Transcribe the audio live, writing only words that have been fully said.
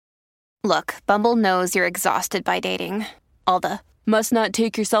Look, Bumble knows you're exhausted by dating. All the must not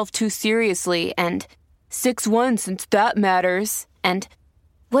take yourself too seriously and 6'1" since that matters. And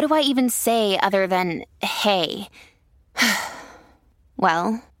what do I even say other than hey?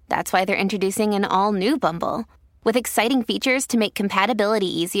 Well, that's why they're introducing an all-new Bumble with exciting features to make compatibility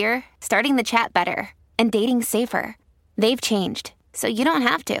easier, starting the chat better, and dating safer. They've changed, so you don't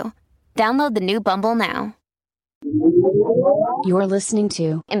have to. Download the new Bumble now. You're listening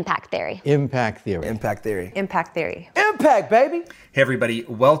to Impact Theory. Impact Theory. Impact Theory. Impact Theory. Impact, baby! Hey everybody,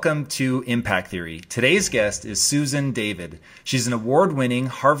 welcome to Impact Theory. Today's guest is Susan David. She's an award-winning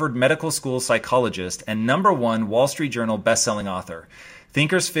Harvard Medical School psychologist and #1 Wall Street Journal bestselling author.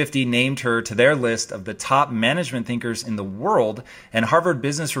 Thinkers 50 named her to their list of the top management thinkers in the world, and Harvard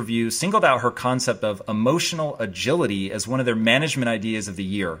Business Review singled out her concept of emotional agility as one of their management ideas of the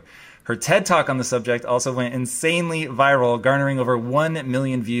year. Her TED Talk on the subject also went insanely viral, garnering over 1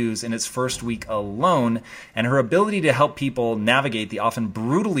 million views in its first week alone, and her ability to help people navigate the often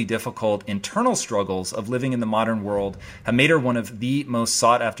brutally difficult internal struggles of living in the modern world have made her one of the most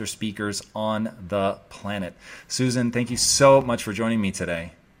sought-after speakers on the planet. Susan, thank you so much for joining me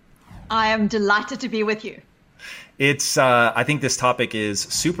today. I am delighted to be with you. I think this topic is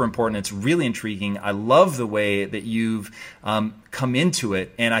super important. It's really intriguing. I love the way that you've come into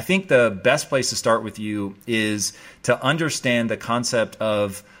it. And I think the best place to start with you is to understand the concept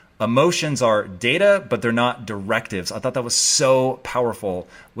of emotions are data, but they're not directives. I thought that was so powerful.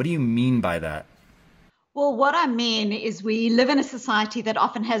 What do you mean by that? Well, what I mean is we live in a society that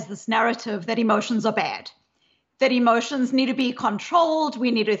often has this narrative that emotions are bad, that emotions need to be controlled. We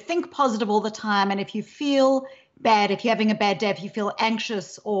need to think positive all the time. And if you feel bad, if you're having a bad day, if you feel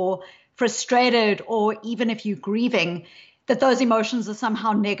anxious or frustrated, or even if you're grieving, that those emotions are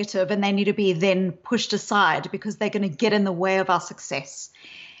somehow negative and they need to be then pushed aside because they're going to get in the way of our success.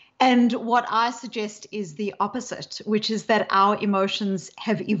 And what I suggest is the opposite, which is that our emotions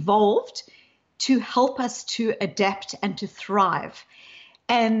have evolved to help us to adapt and to thrive.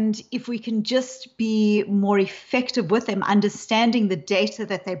 And if we can just be more effective with them, understanding the data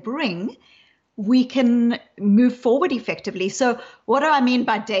that they bring, we can move forward effectively. So what do I mean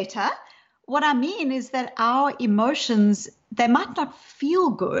by data? What I mean is that our emotions, they might not feel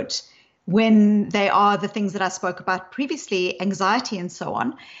good when they are the things that I spoke about previously, anxiety and so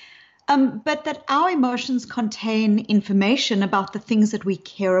on, but that our emotions contain information about the things that we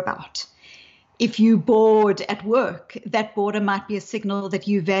care about. If you're bored at work, that boredom might be a signal that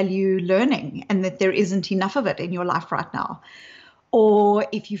you value learning and that there isn't enough of it in your life right now. Or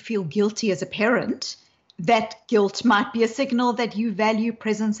if you feel guilty as a parent, that guilt might be a signal that you value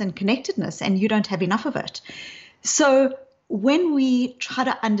presence and connectedness and you don't have enough of it. So when we try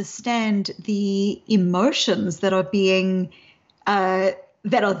to understand the emotions that are being that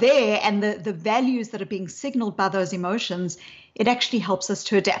are there and the values that are being signaled by those emotions, it actually helps us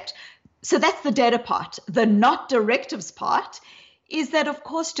to adapt. So that's the data part. The not directives part is that, of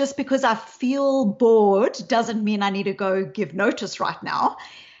course, just because I feel bored doesn't mean I need to go give notice right now.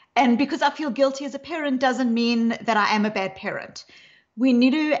 And because I feel guilty as a parent doesn't mean that I am a bad parent. We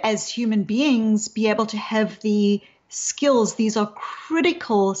need to, as human beings, be able to have the skills. These are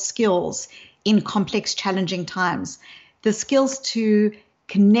critical skills in complex, challenging times. The skills to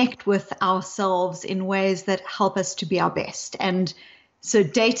connect with ourselves in ways that help us to be our best. And so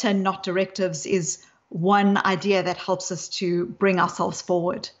data, not directives, is one idea that helps us to bring ourselves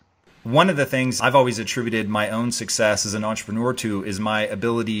forward. One of the things I've always attributed my own success as an entrepreneur to is my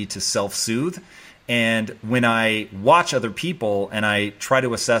ability to self-soothe. And when I watch other people and I try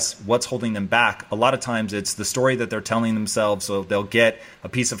to assess what's holding them back, a lot of times it's the story that they're telling themselves. So they'll get a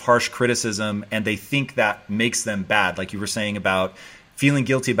piece of harsh criticism and they think that makes them bad. Like you were saying about feeling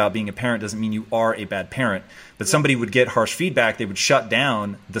guilty about being a parent doesn't mean you are a bad parent. But somebody would get harsh feedback, they would shut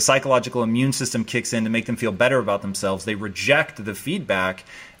down, the psychological immune system kicks in to make them feel better about themselves. They reject the feedback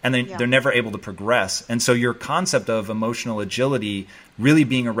and then they're never able to progress. And so your concept of emotional agility really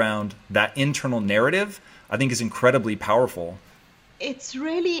being around that internal narrative, I think is incredibly powerful. It's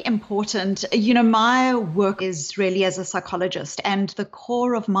really important. You know, my work is really as a psychologist, and the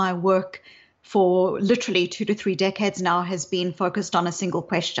core of my work for literally 2 to 3 decades now has been focused on a single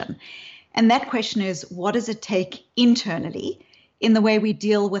question. And that question is, what does it take internally in the way we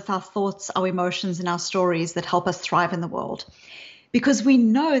deal with our thoughts, our emotions, and our stories that help us thrive in the world? Because we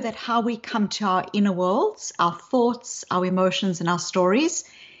know that how we come to our inner worlds, our thoughts, our emotions, and our stories,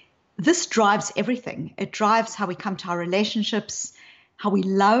 this drives everything. It drives how we come to our relationships, how we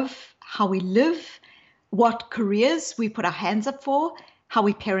love, how we live, what careers we put our hands up for, how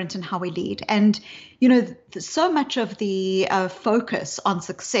we parent and how we lead. And, so much of the focus on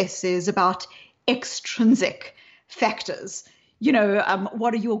success is about extrinsic factors.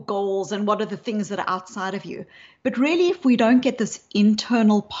 What are your goals and what are the things that are outside of you? But really, if we don't get this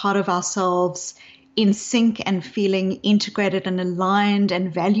internal part of ourselves in sync and feeling integrated and aligned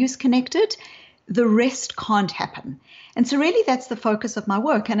and values connected, the rest can't happen. And so really that's the focus of my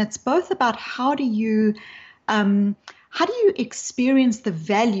work. And it's both about how do you experience the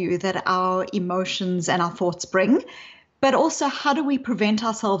value that our emotions and our thoughts bring, but also how do we prevent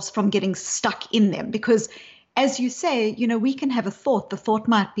ourselves from getting stuck in them? Because as you say, we can have a thought. The thought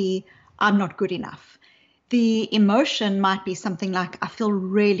might be, I'm not good enough. The emotion might be something like, I feel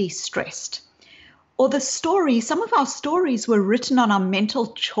really stressed. Or the story, some of our stories were written on our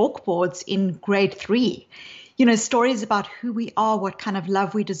mental chalkboards in grade 3. Stories about who we are, what kind of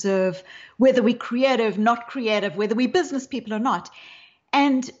love we deserve, whether we're creative, not creative, whether we're business people or not.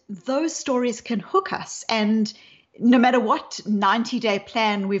 And those stories can hook us. And no matter what 90-day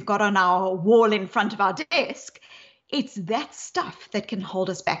plan we've got on our wall in front of our desk, it's that stuff that can hold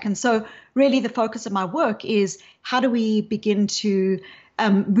us back. And so really the focus of my work is how do we begin to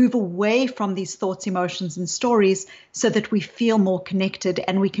move away from these thoughts, emotions, and stories so that we feel more connected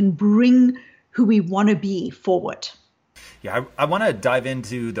and we can bring who we want to be forward. Yeah, I want to dive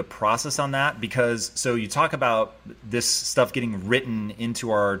into the process on that because so you talk about this stuff getting written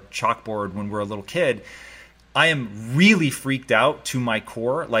into our chalkboard when we're a little kid. I am really freaked out to my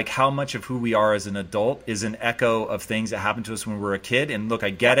core, like how much of who we are as an adult is an echo of things that happened to us when we were a kid. And look, I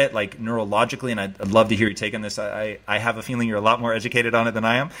get it, like neurologically, and I'd love to hear your take on this. I have a feeling you're a lot more educated on it than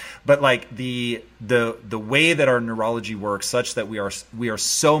I am. But like the way that our neurology works, such that we are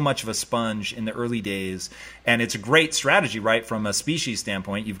so much of a sponge in the early days, and it's a great strategy, right? From a species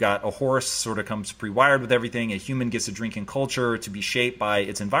standpoint, you've got a horse sort of comes pre-wired with everything. A human gets a drink in culture to be shaped by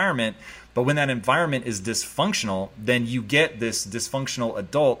its environment. But when that environment is dysfunctional, then you get this dysfunctional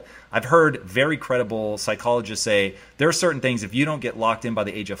adult. I've heard very credible psychologists say there are certain things, if you don't get locked in by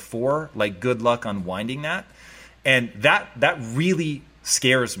the age of 4, like good luck unwinding that. And that really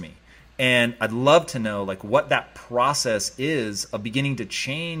scares me. And I'd love to know like what that process is of beginning to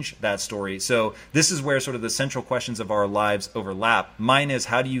change that story. So this is where sort of the central questions of our lives overlap. Mine is,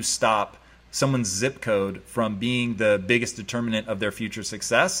 how do you stop someone's zip code from being the biggest determinant of their future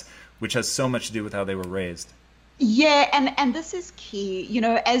success, which has so much to do with how they were raised? Yeah, and this is key.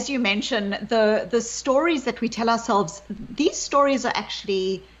 As you mentioned, the stories that we tell ourselves, these stories are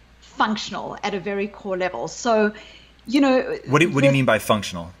actually functional at a very core level. So, what do you mean by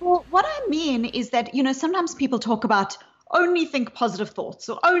functional? Well, what I mean is that, sometimes people talk about only think positive thoughts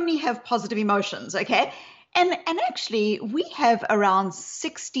or only have positive emotions, okay? And actually, we have around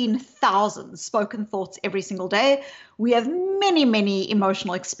 16,000 spoken thoughts every single day. We have many, many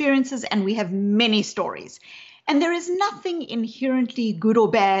emotional experiences, and we have many stories. And there is nothing inherently good or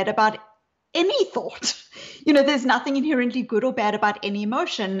bad about any thought. There's nothing inherently good or bad about any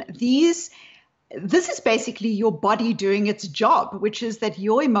emotion. This is basically your body doing its job, which is that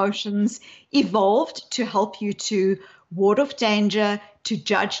your emotions evolved to help you to ward off danger, to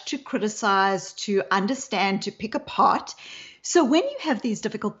judge, to criticize, to understand, to pick apart. So when you have these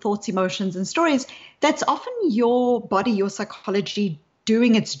difficult thoughts, emotions, and stories, that's often your body, your psychology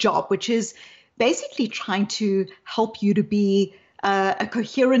doing its job, which is basically trying to help you to be a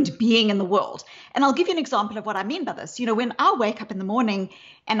coherent being in the world. And I'll give you an example of what I mean by this. When I wake up in the morning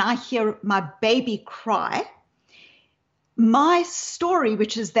and I hear my baby cry, my story,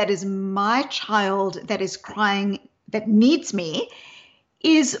 which is that is my child that is crying, that needs me,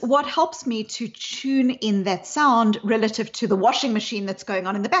 is what helps me to tune in that sound relative to the washing machine that's going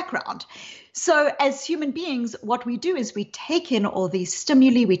on in the background. So as human beings, what we do is we take in all these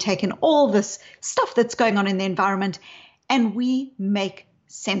stimuli, we take in all this stuff that's going on in the environment, and we make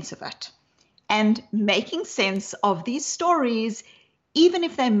sense of it. And making sense of these stories, even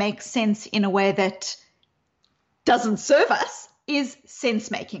if they make sense in a way that doesn't serve us, is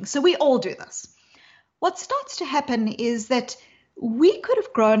sense making. So we all do this. What starts to happen is that we could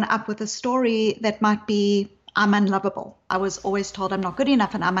have grown up with a story that might be, I'm unlovable. I was always told I'm not good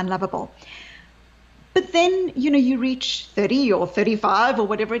enough and I'm unlovable. But then, you reach 30 or 35 or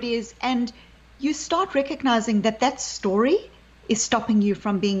whatever it is, and you start recognizing that that story is stopping you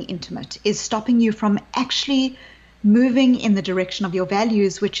from being intimate, is stopping you from actually moving in the direction of your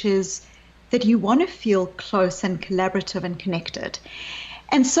values, which is that you want to feel close and collaborative and connected.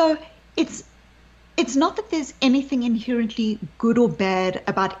 And so it's not that there's anything inherently good or bad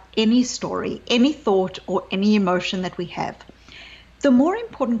about any story, any thought, or any emotion that we have. The more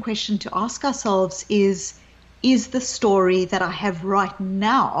important question to ask ourselves is is the story that I have right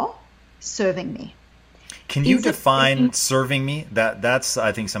now serving me? Can you define serving me? That's,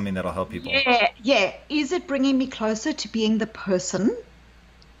 I think, something that'll help people. Yeah. Is it bringing me closer to being the person,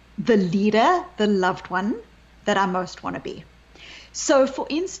 the leader, the loved one that I most want to be? So, for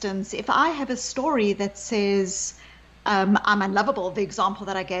instance, if I have a story that says I'm unlovable, the example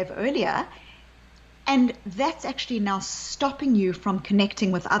that I gave earlier, and that's actually now stopping you from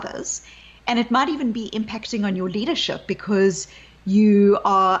connecting with others, and it might even be impacting on your leadership because you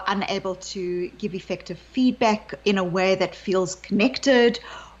are unable to give effective feedback in a way that feels connected,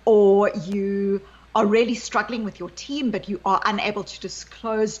 or you are really struggling with your team, but you are unable to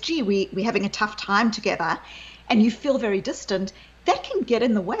disclose, gee, we're having a tough time together, and you feel very distant, that can get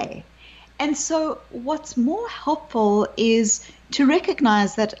in the way. And so what's more helpful is to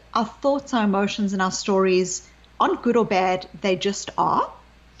recognize that our thoughts, our emotions, and our stories aren't good or bad, they just are.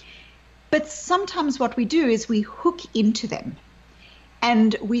 But sometimes what we do is we hook into them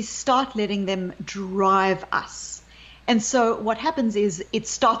and we start letting them drive us. And so what happens is it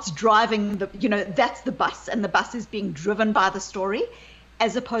starts driving that's the bus, and the bus is being driven by the story,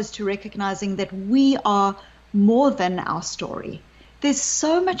 as opposed to recognizing that we are more than our story. There's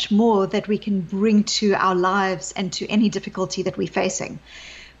so much more that we can bring to our lives and to any difficulty that we're facing.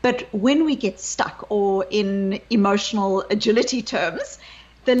 But when we get stuck, or in emotional agility terms,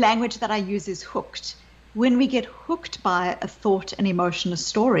 the language that I use is hooked. When we get hooked by a thought, an emotion, a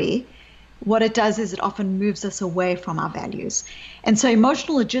story, what it does is it often moves us away from our values. And so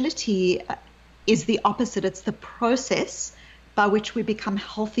emotional agility is the opposite. It's the process by which we become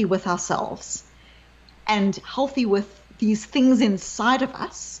healthy with ourselves and healthy with these things inside of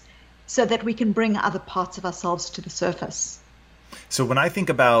us so that we can bring other parts of ourselves to the surface. So when I think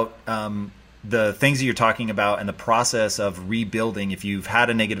about the things that you're talking about and the process of rebuilding, if you've had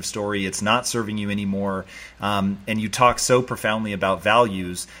a negative story, it's not serving you anymore, and you talk so profoundly about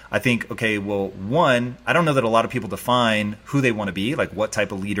values, I think, okay, well, one, I don't know that a lot of people define who they want to be, like what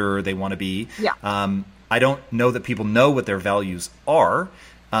type of leader they want to be. Yeah. I don't know that people know what their values are.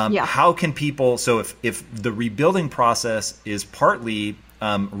 How can people, so if the rebuilding process is partly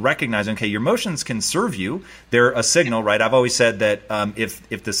recognizing, okay, your emotions can serve you, they're a signal, right? I've always said that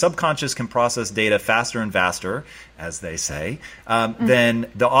if the subconscious can process data faster and faster, as they say,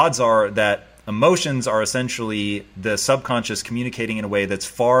 then the odds are that emotions are essentially the subconscious communicating in a way that's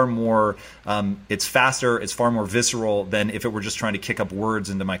far more, it's faster, it's far more visceral than if it were just trying to kick up words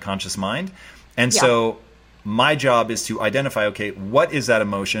into my conscious mind. And so my job is to identify, okay, what is that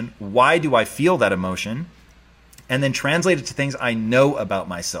emotion? Why do I feel that emotion? And then translate it to things I know about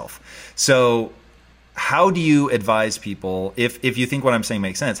myself. So how do you advise people, if you think what I'm saying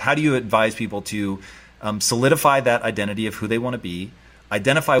makes sense, how do you advise people to solidify that identity of who they want to be,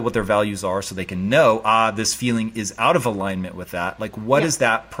 identify what their values are so they can know, this feeling is out of alignment with that? Like, what does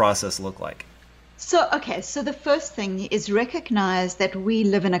that process look like? So the first thing is recognize that we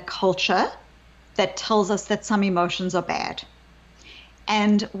live in a culture that tells us that some emotions are bad.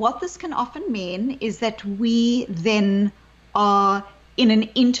 And what this can often mean is that we then are in an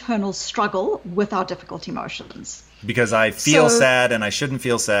internal struggle with our difficult emotions. Because I feel sad and I shouldn't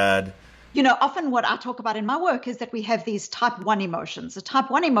feel sad. Often what I talk about in my work is that we have these type 1 emotions. A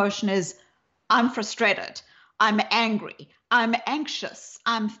type 1 emotion is I'm frustrated, I'm angry, I'm anxious,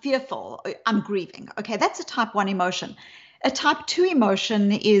 I'm fearful, I'm grieving. Okay, that's a type 1 emotion. A type 2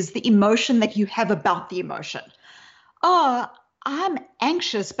 emotion is the emotion that you have about the emotion. Oh, I'm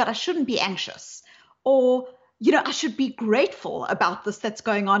anxious, but I shouldn't be anxious. Or, I should be grateful about this that's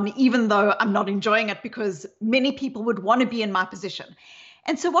going on, even though I'm not enjoying it, because many people would want to be in my position.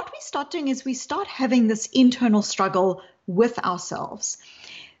 And so what we start doing is we start having this internal struggle with ourselves.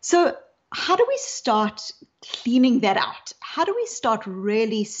 So how do we start cleaning that out? How do we start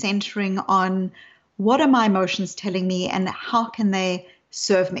really centering on what are my emotions telling me and how can they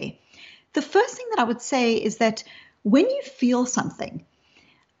serve me? The first thing that I would say is that when you feel something,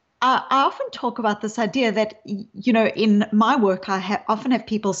 I often talk about this idea that, in my work, I often have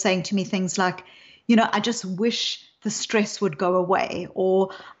people saying to me things like, I just wish the stress would go away,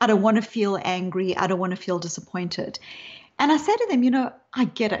 or I don't want to feel angry, I don't want to feel disappointed. And I say to them, I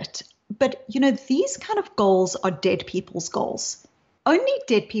get it, but, these kind of goals are dead people's goals. Only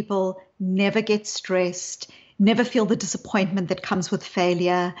dead people never get stressed, never feel the disappointment that comes with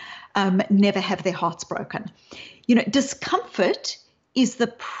failure, never have their hearts broken. Discomfort is the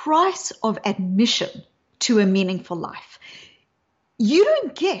price of admission to a meaningful life. You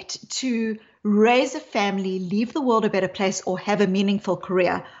don't get to raise a family, leave the world a better place, or have a meaningful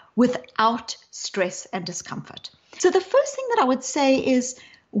career without stress and discomfort. So the first thing that I would say is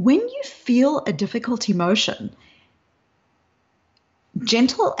When you feel a difficult emotion,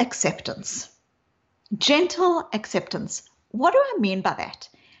 gentle acceptance. Gentle acceptance. What do I mean by that?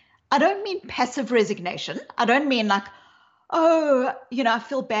 I don't mean passive resignation. I don't mean like, oh, I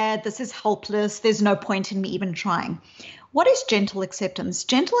feel bad. This is helpless. There's no point in me even trying. What is gentle acceptance?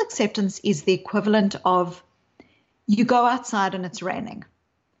 Gentle acceptance is the equivalent of you go outside and it's raining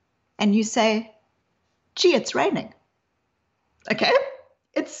and you say, gee, it's raining. Okay?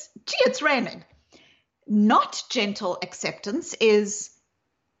 It's raining. Not gentle acceptance is,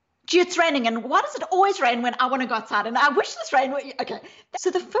 gee, it's raining, and why does it always rain when I want to go outside? And I wish this rain would. Okay.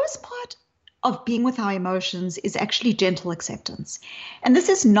 So the first part of being with our emotions is actually gentle acceptance. And this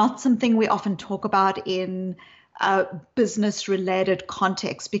is not something we often talk about in business-related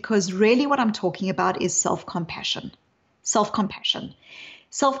context, because really what I'm talking about is self-compassion. Self-compassion.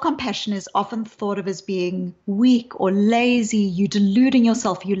 Self-compassion is often thought of as being weak or lazy, you deluding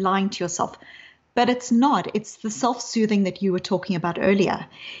yourself, you lying to yourself. But it's not. It's the self-soothing that you were talking about earlier.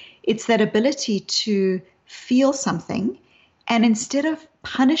 It's that ability to feel something, and instead of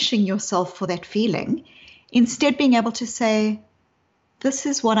punishing yourself for that feeling, instead being able to say, this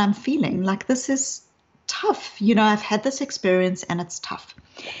is what I'm feeling. Like, this is tough. I've had this experience and it's tough.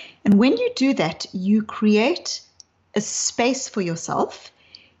 And when you do that, you create a space for yourself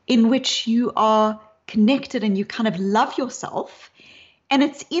in which you are connected and you kind of love yourself. And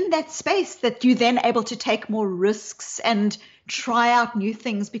it's in that space that you're then able to take more risks and try out new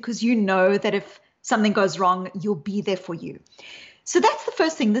things, because you know that if something goes wrong, you'll be there for you. So that's the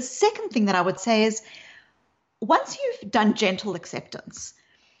first thing. The second thing that I would say is, once you've done gentle acceptance,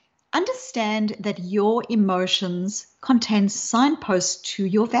 understand that your emotions contain signposts to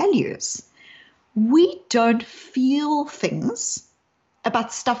your values. We don't feel things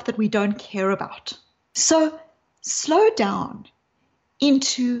about stuff that we don't care about. So slow down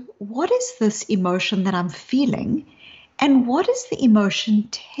into, what is this emotion that I'm feeling, and what is the emotion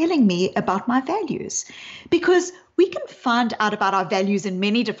telling me about my values? Because we can find out about our values in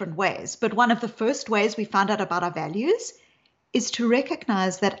many different ways, but one of the first ways we find out about our values is to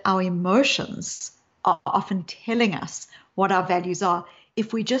recognize that our emotions are often telling us what our values are.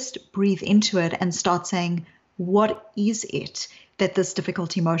 If we just breathe into it and start saying, what is it that this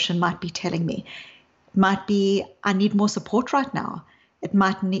difficult emotion might be telling me? It might be, I need more support right now. It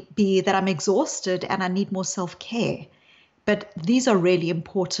might be that I'm exhausted and I need more self-care. But these are really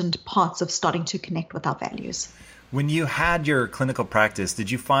important parts of starting to connect with our values. When you had your clinical practice,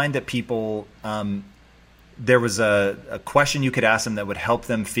 did you find that people, there was a question you could ask them that would help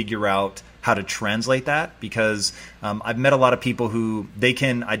them figure out how to translate that? Because I've met a lot of people who they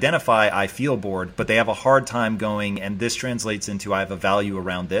can identify, I feel bored, but they have a hard time going, and this translates into, I have a value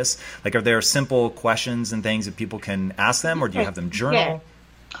around this. Like, are there simple questions and things that people can ask them, or do you have them journal? Yeah.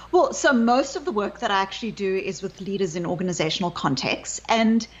 Well, so most of the work that I actually do is with leaders in organizational contexts.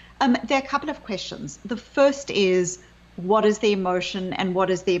 And there are a couple of questions. The first is, what is the emotion, and what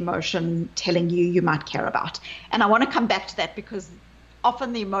is the emotion telling you might care about? And I want to come back to that, because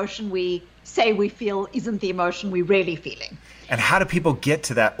often the emotion we say we feel isn't the emotion we're really feeling. And how do people get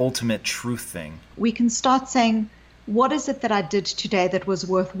to that ultimate truth thing? We can start saying, what is it that I did today that was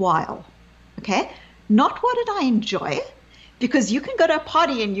worthwhile? Okay? Not what did I enjoy? Because you can go to a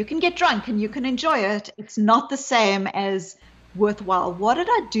party and you can get drunk and you can enjoy it. It's not the same as worthwhile. What did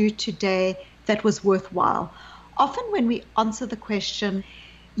I do today that was worthwhile? Often when we answer the question,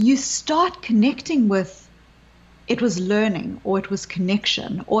 you start connecting with, it was learning, or it was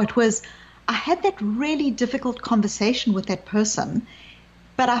connection, or it was, I had that really difficult conversation with that person,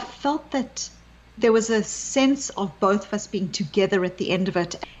 but I felt that there was a sense of both of us being together at the end of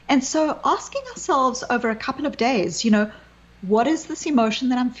it. And so asking ourselves over a couple of days, what is this emotion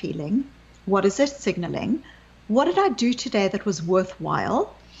that I'm feeling? What is it signaling? What did I do today that was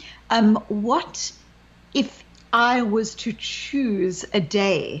worthwhile? What if I was to choose a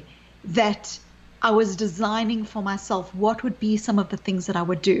day that I was designing for myself, what would be some of the things that I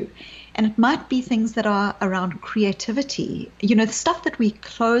would do? And it might be things that are around creativity, the stuff that we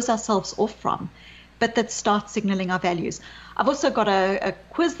close ourselves off from, but that start signaling our values. I've also got a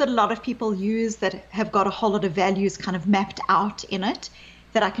quiz that a lot of people use that have got a whole lot of values kind of mapped out in it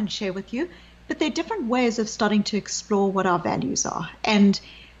that I can share with you. But there are different ways of starting to explore what our values are. And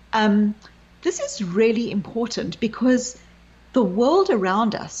this is really important, because the world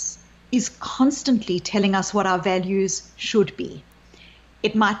around us is constantly telling us what our values should be.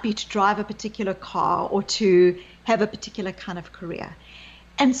 It might be to drive a particular car or to have a particular kind of career.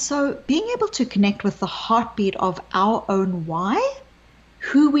 And so being able to connect with the heartbeat of our own why,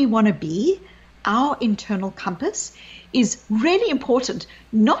 who we want to be, our internal compass is really important,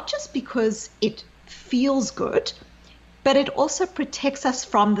 not just because it feels good, but it also protects us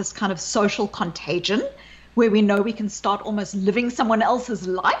from this kind of social contagion where we know we can start almost living someone else's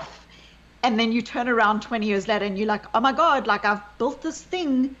life. And then you turn around 20 years later and you're like, oh my God, like I've built this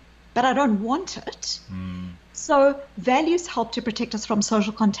thing, but I don't want it. So values help to protect us from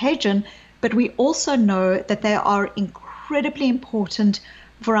social contagion, but we also know that they are incredibly important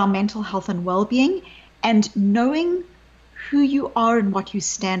for our mental health and well-being. And knowing who you are and what you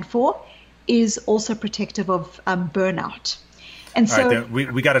stand for is also protective of burnout. And so, all right,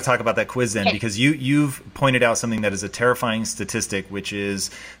 then we got to talk about that quiz then, because you've pointed out something that is a terrifying statistic, which is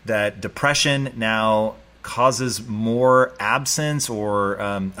that depression now causes more absence or,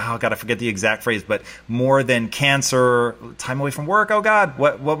 I forget the exact phrase, but more than cancer, time away from work. Oh God,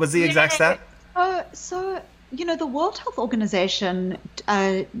 what was the exact stat? So, the World Health Organization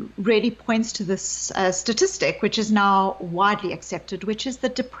really points to this statistic, which is now widely accepted, which is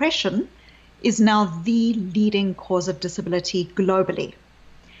that depression is now the leading cause of disability globally.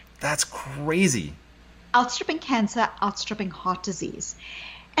 That's crazy. Outstripping cancer, outstripping heart disease.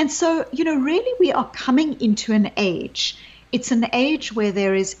 And so, really we are coming into an age. It's an age where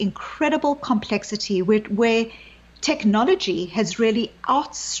there is incredible complexity, where technology has really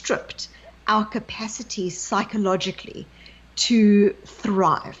outstripped our capacity psychologically to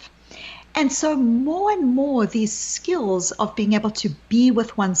thrive. And so more and more these skills of being able to be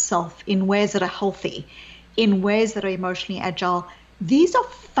with oneself in ways that are healthy, in ways that are emotionally agile, these are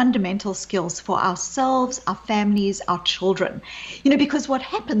fundamental skills for ourselves, our families, our children. Because what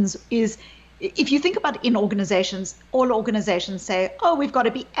happens is, if you think about in organizations, all organizations say, oh, we've got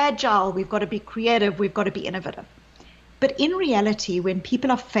to be agile, we've got to be creative, we've got to be innovative. But in reality, when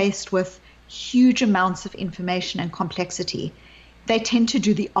people are faced with huge amounts of information and complexity, they tend to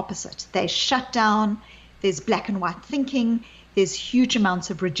do the opposite. They shut down, there's black and white thinking, there's huge amounts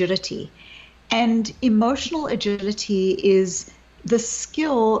of rigidity. And emotional agility is the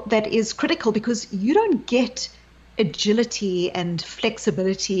skill that is critical, because you don't get agility and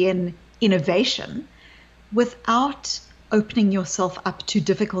flexibility and innovation without opening yourself up to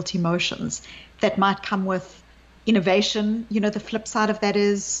difficult emotions that might come with innovation. The flip side of that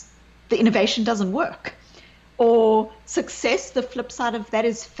is the innovation doesn't work. Or success, the flip side of that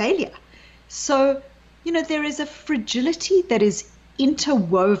is failure. So, there is a fragility that is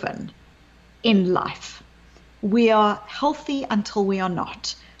interwoven in life. We are healthy until we are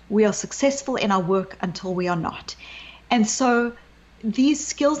not. We are successful in our work until we are not. And so these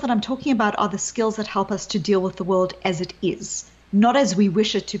skills that I'm talking about are the skills that help us to deal with the world as it is, not as we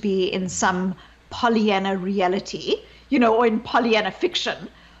wish it to be in some Pollyanna reality, or in Pollyanna fiction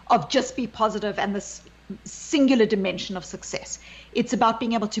of just be positive and this singular dimension of success. It's about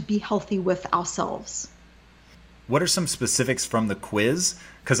being able to be healthy with ourselves. What are some specifics from the quiz?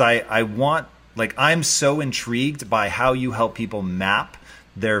 Because I'm so intrigued by how you help people map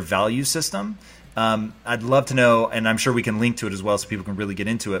their value system. I'd love to know, and I'm sure we can link to it as well so people can really get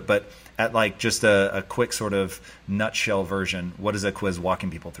into it, but at just a quick sort of nutshell version, what is a quiz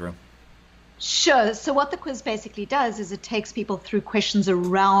walking people through? Sure. So what the quiz basically does is it takes people through questions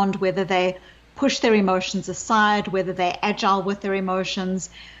around whether they push their emotions aside, whether they're agile with their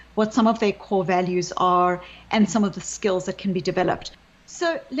emotions, what some of their core values are, and some of the skills that can be developed.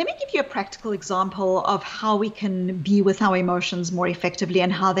 So let me give you a practical example of how we can be with our emotions more effectively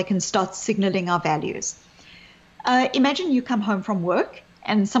and how they can start signaling our values. Imagine you come home from work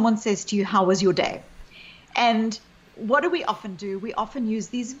and someone says to you, how was your day? And what do we often do? We often use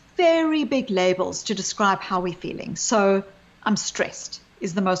these very big labels to describe how we're feeling. So I'm stressed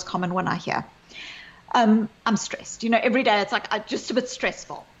is the most common one I hear. I'm stressed. Every day it's like just a bit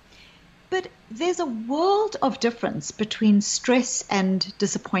stressful. But there's a world of difference between stress and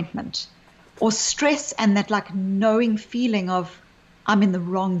disappointment, or stress and that knowing feeling of I'm in the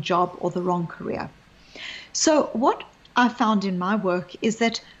wrong job or the wrong career. So what I found in my work is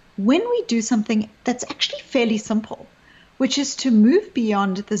that when we do something that's actually fairly simple, which is to move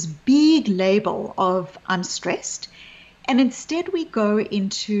beyond this big label of I'm stressed, and instead we go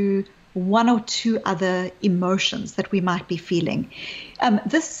into one or two other emotions that we might be feeling.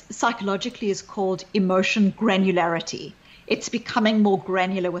 This psychologically is called emotion granularity. It's becoming more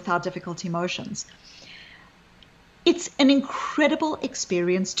granular with our difficult emotions. It's an incredible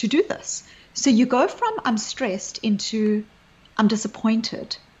experience to do this. So you go from I'm stressed into I'm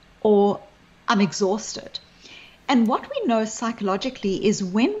disappointed or I'm exhausted. And what we know psychologically is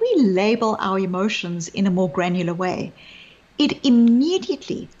when we label our emotions in a more granular way, it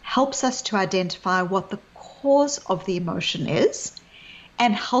immediately helps us to identify what the cause of the emotion is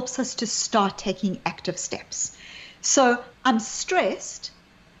and helps us to start taking active steps. So I'm stressed.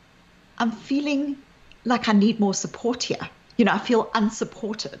 I'm feeling like I need more support here. I feel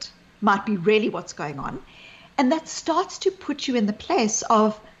unsupported, might be really what's going on. And that starts to put you in the place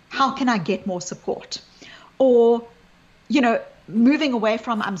of, how can I get more support? Or, moving away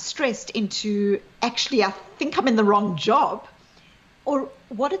from I'm stressed into, actually, I think I'm in the wrong job. Or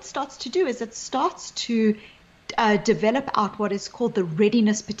what it starts to do is it starts to develop out what is called the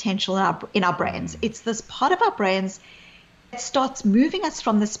readiness potential in our brains. It's this part of our brains that starts moving us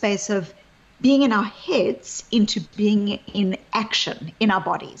from the space of being in our heads into being in action in our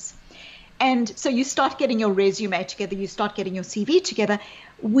bodies. And so you start getting your resume together, you start getting your CV together.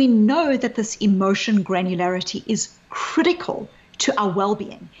 We know that this emotion granularity is critical to our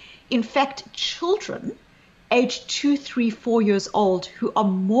well-being. In fact, children aged 2, 3, 4 years old who are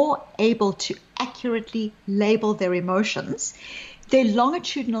more able to accurately label their emotions, there are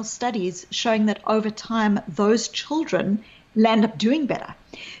longitudinal studies showing that over time, those children land up doing better.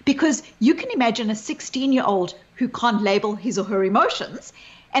 Because you can imagine a 16-year-old who can't label his or her emotions,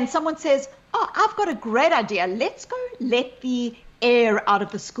 and someone says, oh, I've got a great idea. Let's go let the air out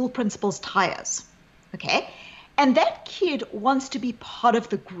of the school principal's tires. Okay? And that kid wants to be part of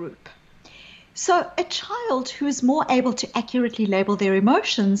the group. So a child who is more able to accurately label their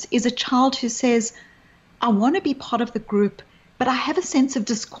emotions is a child who says, I want to be part of the group, but I have a sense of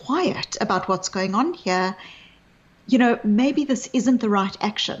disquiet about what's going on here. Maybe this isn't the right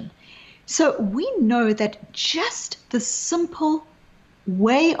action. So we know that just the simple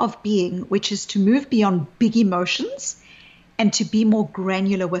way of being, which is to move beyond big emotions and to be more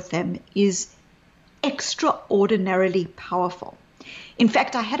granular with them, is extraordinarily powerful. In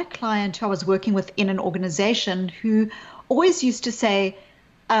fact, I had a client who I was working with in an organization who always used to say,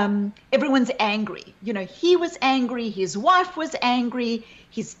 everyone's angry. He was angry, his wife was angry,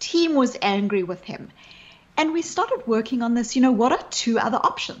 his team was angry with him. And we started working on this, what are two other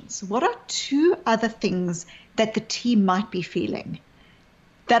options? What are two other things that the team might be feeling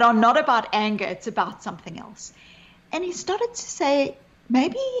that are not about anger, it's about something else? And he started to say,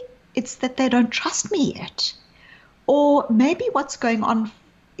 maybe it's that they don't trust me yet. Or maybe what's going on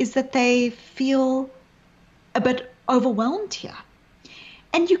is that they feel a bit overwhelmed here.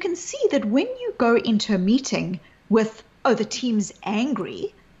 And you can see that when you go into a meeting with, the team's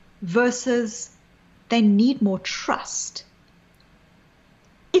angry versus they need more trust,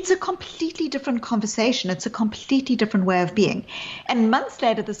 it's a completely different conversation. It's a completely different way of being. And months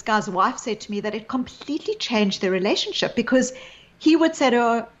later, this guy's wife said to me that it completely changed their relationship, because he would say to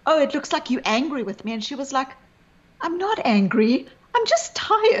her, it looks like you're angry with me. And she was like, I'm not angry. I'm just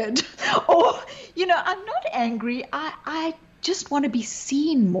tired. Or, I'm not angry. I just want to be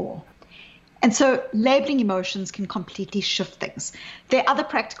seen more. And so labeling emotions can completely shift things. There are other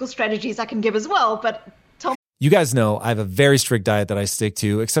practical strategies I can give as well, but you guys know I have a very strict diet that I stick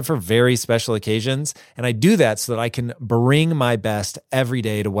to, except for very special occasions. And I do that so that I can bring my best every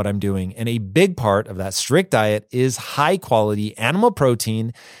day to what I'm doing. And a big part of that strict diet is high quality animal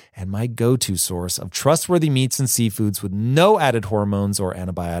protein, and my go-to source of trustworthy meats and seafoods with no added hormones or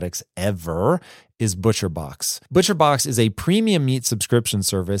antibiotics ever is ButcherBox. ButcherBox is a premium meat subscription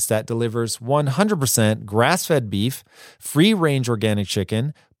service that delivers 100% grass-fed beef, free-range organic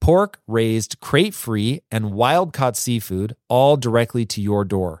chicken, pork raised crate-free, and wild-caught seafood, all directly to your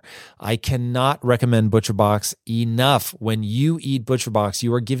door. I cannot recommend ButcherBox enough. When you eat ButcherBox,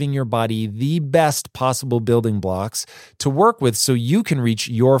 you are giving your body the best possible building blocks to work with so you can reach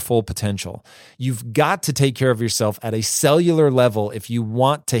your full potential. You've got to take care of yourself at a cellular level if you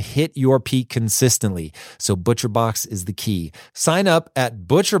want to hit your peak consistently. So ButcherBox is the key. Sign up at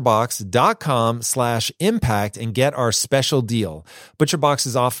butcherbox.com/impact and get our special deal. ButcherBox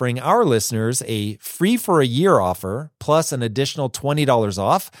is offering our listeners a free for a year offer plus an additional $20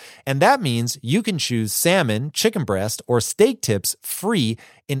 off. And that means you can choose salmon, chicken breast, or steak tips free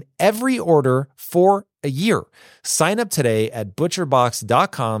in every order for a year. Sign up today at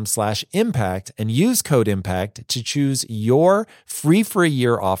butcherbox.com/impact and use code IMPACT to choose your free for a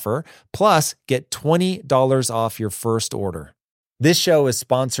year offer, plus get $20 off your first order. This show is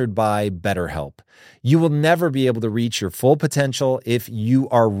sponsored by BetterHelp. You will never be able to reach your full potential if you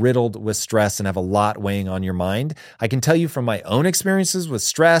are riddled with stress and have a lot weighing on your mind. I can tell you from my own experiences with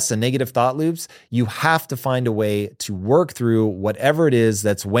stress and negative thought loops, you have to find a way to work through whatever it is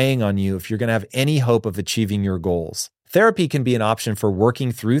that's weighing on you if you're going to have any hope of achieving your goals. therapy can be an option for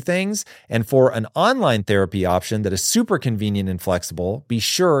working through things. And for an online therapy option that is super convenient and flexible, be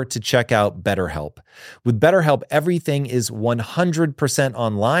sure to check out BetterHelp. With BetterHelp, everything is 100%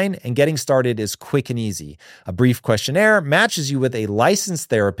 online, and getting started is quick and easy. A brief questionnaire matches you with a licensed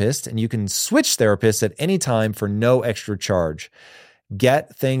therapist, and you can switch therapists at any time for no extra charge.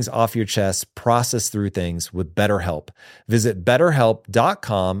 Get things off your chest, process through things with BetterHelp. Visit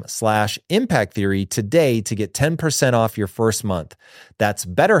betterhelp.com/impact theory today to get 10% off your first month. That's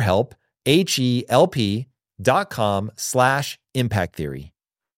BetterHelp, HELP.com/impact theory.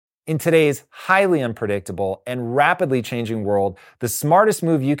 In today's highly unpredictable and rapidly changing world, the smartest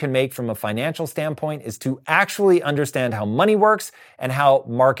move you can make from a financial standpoint is to actually understand how money works and how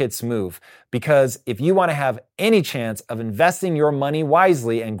markets move. Because if you want to have any chance of investing your money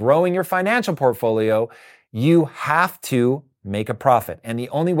wisely and growing your financial portfolio, you have to make a profit. And the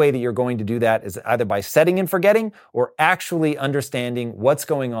only way that you're going to do that is either by setting and forgetting or actually understanding what's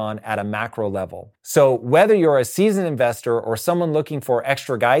going on at a macro level. So whether you're a seasoned investor or someone looking for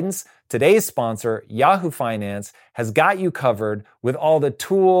extra guidance, today's sponsor, Yahoo Finance, has got you covered with all the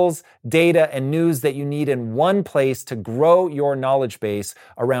tools, data, and news that you need in one place to grow your knowledge base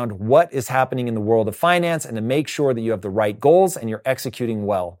around what is happening in the world of finance and to make sure that you have the right goals and you're executing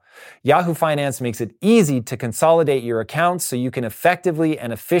well. Yahoo Finance makes it easy to consolidate your accounts so you can effectively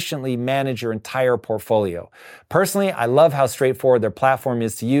and efficiently manage your entire portfolio. Personally, I love how straightforward their platform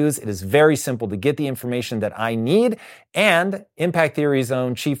is to use. It is very simple to get the information that I need, and Impact Theory's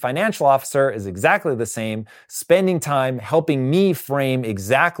own Chief Financial Officer is exactly the same, spending time helping me frame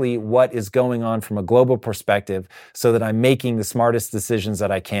exactly what is going on from a global perspective so that I'm making the smartest decisions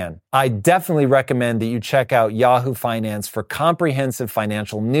that I can. I definitely recommend that you check out Yahoo Finance for comprehensive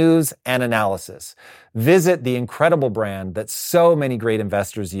financial news and analysis. Visit the incredible brand that so many great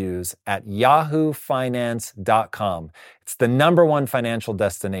investors use at yahoofinance.com. It's the #1 financial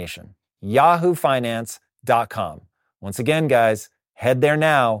destination, yahoofinance.com. Once again, guys, head there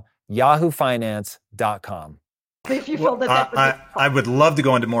now, yahoofinance.com. If you feel I would love to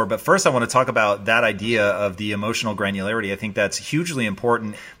go into more, but first I want to talk about that idea of the emotional granularity. I think that's hugely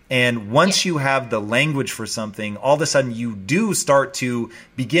important. And once you have the language for something, all of a sudden you do start to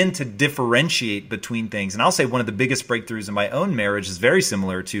begin to differentiate between things. And I'll say one of the biggest breakthroughs in my own marriage is very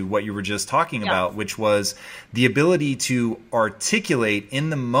similar to what you were just talking about, which was the ability to articulate in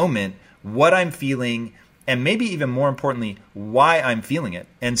the moment what I'm feeling, and maybe even more importantly, why I'm feeling it.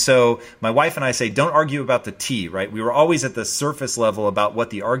 And so my wife and I say, don't argue about the tea, right? We were always at the surface level about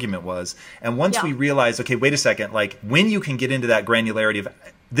what the argument was. And once we realized, okay, wait a second, like when you can get into that granularity of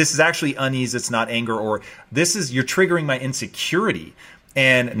this is actually unease, it's not anger, or this is, you're triggering my insecurity.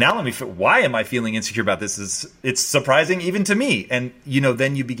 And now let me feel, why am I feeling insecure about this? It's surprising even to me. And,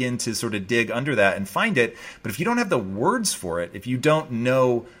 then you begin to sort of dig under that and find it. But if you don't have the words for it, if you don't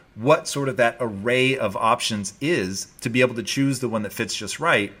know what sort of that array of options is to be able to choose the one that fits just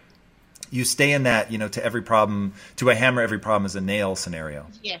right, you stay in that, to every problem, to a hammer, every problem is a nail scenario.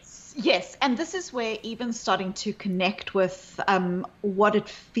 Yes. And this is where even starting to connect with what it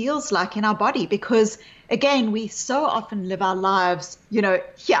feels like in our body, because again, we so often live our lives, here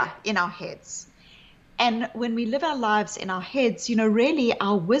in our heads. And when we live our lives in our heads, really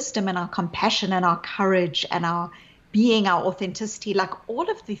our wisdom and our compassion and our courage and our being, our authenticity, like all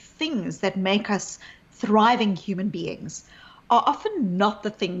of the things that make us thriving human beings are often not the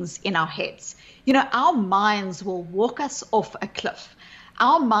things in our heads. Our minds will walk us off a cliff.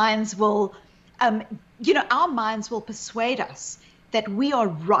 Our minds will, persuade us that we are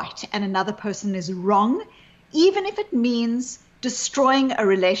right and another person is wrong, even if it means destroying a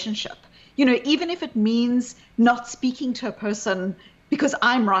relationship. Even if it means not speaking to a person because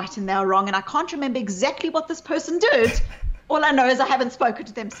I'm right and they're wrong, and I can't remember exactly what this person did. All I know is I haven't spoken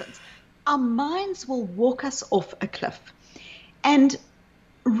to them since. Our minds will walk us off a cliff. And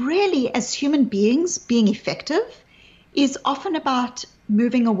really, as human beings, being effective is often about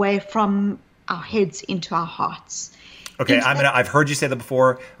moving away from our heads into our hearts. Okay, I've heard you say that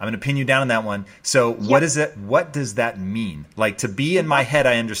before. I'm going to pin you down on that one. So what is it? What does that mean? Like, to be in my head,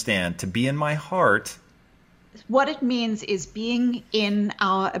 I understand. To be in my heart, what it means is being in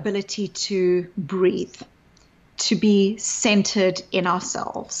our ability to breathe, to be centered in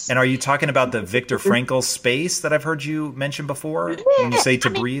ourselves. And are you talking about the Viktor Frankl space that I've heard you mention before when you say to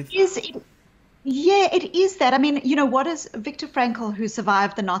breathe? It is that. What is Viktor Frankl, who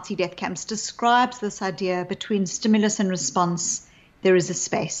survived the Nazi death camps, describes this idea between stimulus and response, there is a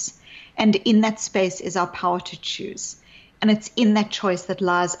space. And in that space is our power to choose. And it's in that choice that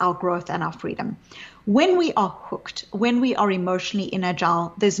lies our growth and our freedom. When we are hooked, when we are emotionally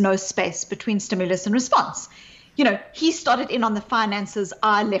inagile, there's no space between stimulus and response. he started in on the finances,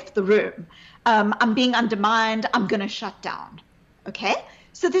 I left the room. I'm being undermined, I'm going to shut down. Okay?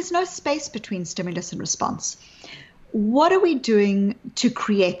 So there's no space between stimulus and response. What are we doing to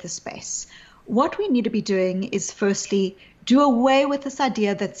create the space? What we need to be doing is firstly, do away with this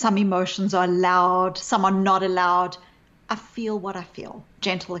idea that some emotions are allowed, some are not allowed. I feel what I feel,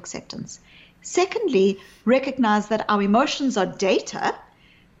 gentle acceptance. Secondly, recognize that our emotions are data,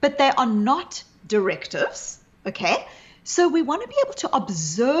 but they are not directives, okay? So we want to be able to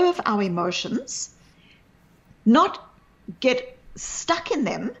observe our emotions, not get stuck in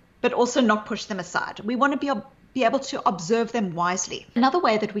them, but also not push them aside. We want to be able to observe them wisely. Another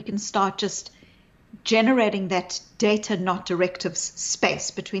way that we can start just generating that data, not directives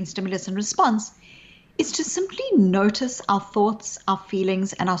space between stimulus and response is to simply notice our thoughts, our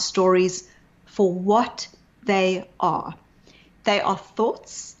feelings, and our stories for what they are. They are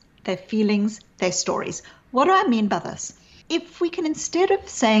thoughts, they're feelings, they're stories. What do I mean by this? If we can, instead of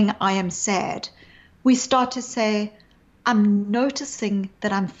saying I am sad, we start to say, I'm noticing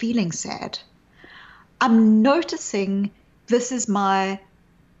that I'm feeling sad. I'm noticing this is my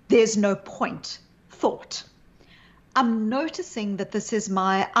there's no point thought. I'm noticing that this is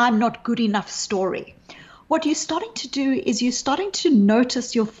my I'm not good enough story. What you're starting to do is you're starting to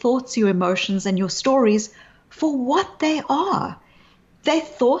notice your thoughts, your emotions, and your stories for what they are. They're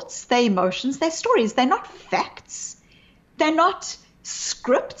thoughts, they're emotions, they're stories. They're not facts. They're not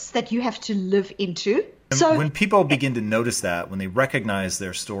scripts that you have to live into. So when people begin to notice that, when they recognize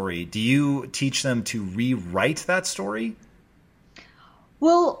their story, do you teach them to rewrite that story?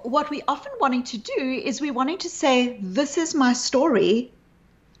 Well, what we're often wanting to do is we're wanting to say, this is my story,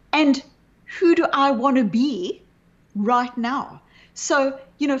 and who do I want to be right now? So,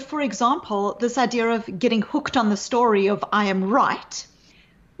 for example, this idea of getting hooked on the story of I am right,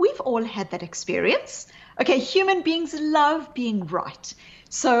 we've all had that experience. Okay, human beings love being right.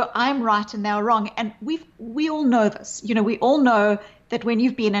 So I'm right and they're wrong. And we all know this. We all know that when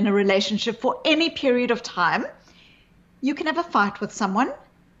you've been in a relationship for any period of time, you can have a fight with someone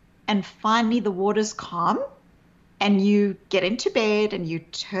and finally the water's calm and you get into bed and you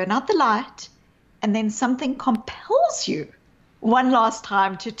turn out the light and then something compels you one last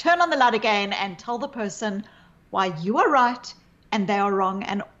time to turn on the light again and tell the person why you are right and they are wrong,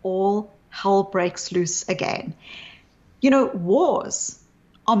 and all hell breaks loose again. Wars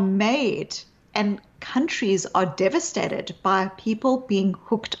are made and countries are devastated by people being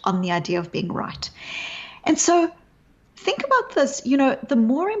hooked on the idea of being right. And so think about this, the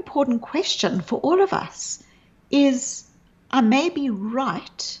more important question for all of us is, I may be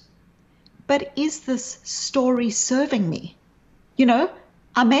right, but is this story serving me?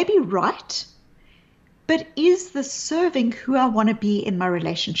 I may be right, but is this serving who I want to be in my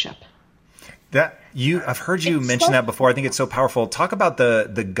relationship? I've heard you mention that before. I think it's so powerful. Talk about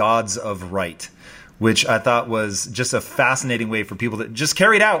the gods of right, which I thought was just a fascinating way for people to just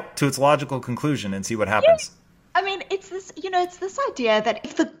carry it out to its logical conclusion and see what happens. Yeah. I mean, it's this idea that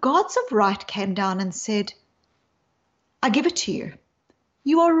if the gods of right came down and said, I give it to you.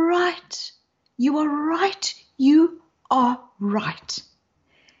 You are right. You are right. You are right.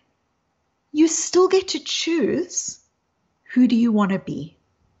 You still get to choose, who do you want to be?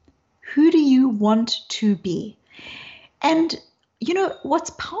 Who do you want to be? And, what's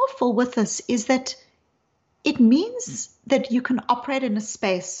powerful with this is that it means that you can operate in a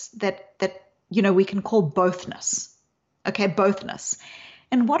space that we can call bothness. Okay, bothness.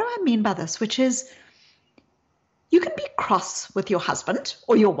 And what do I mean by this? Which is, you can be cross with your husband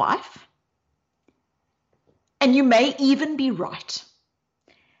or your wife, and you may even be right.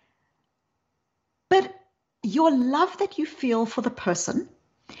 But your love that you feel for the person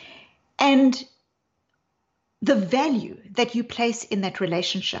and the value that you place in that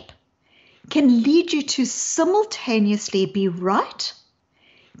relationship can lead you to simultaneously be right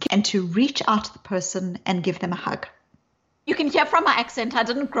and to reach out to the person and give them a hug. You can hear from my accent, I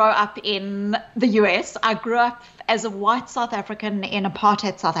didn't grow up in the US. I grew up as a white South African in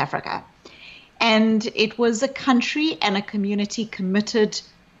apartheid South Africa. And it was a country and a community committed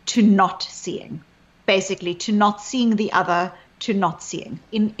to not seeing, basically to not seeing the other, to not seeing.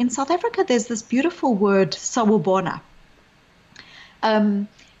 In South Africa, there's this beautiful word, sawubona.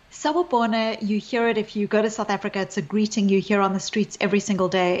 Sawubona, you hear it if you go to South Africa. It's a greeting you hear on the streets every single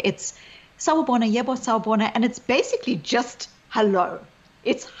day. It's sawubona, yebo sawubona, and it's basically just hello.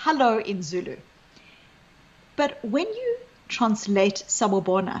 It's hello in Zulu. But when you translate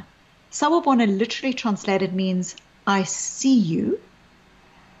sawubona, sawubona literally translated means I see you,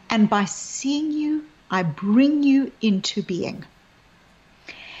 and by seeing you, I bring you into being.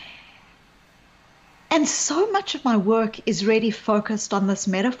 And so much of my work is really focused on this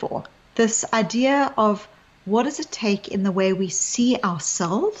metaphor, this idea of what does it take in the way we see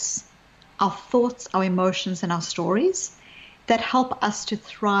ourselves, our thoughts, our emotions, and our stories that help us to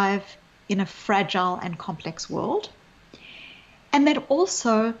thrive in a fragile and complex world. And that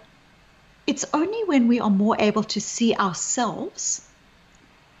also, it's only when we are more able to see ourselves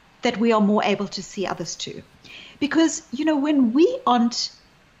that we are more able to see others too. Because, when we aren't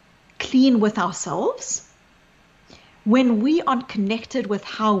clean with ourselves, when we aren't connected with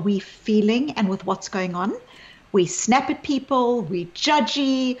how we're feeling and with what's going on, we snap at people, we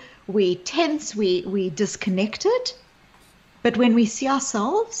judgy, we tense, we disconnected. But when we see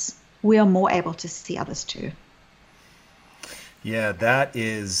ourselves, we are more able to see others too. Yeah,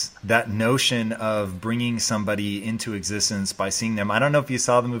 that notion of bringing somebody into existence by seeing them. I don't know if you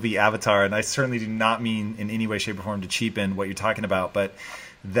saw the movie Avatar, and I certainly do not mean in any way, shape, or form to cheapen what you're talking about, but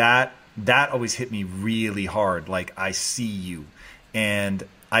that always hit me really hard. Like, I see you. And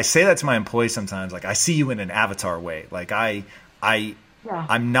I say that to my employees sometimes, like, I see you in an avatar way. Like,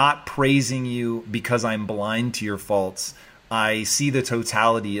 I'm not praising you because I'm blind to your faults. I see the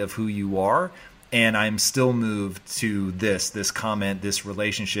totality of who you are, and I'm still moved to this comment, this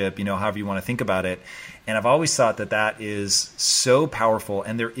relationship, however you want to think about it. And I've always thought that is so powerful.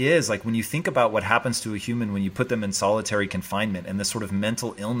 And there is, like, when you think about what happens to a human when you put them in solitary confinement and the sort of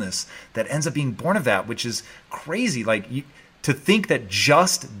mental illness that ends up being born of that, which is crazy. Like, to think that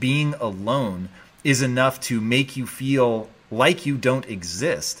just being alone is enough to make you feel like you don't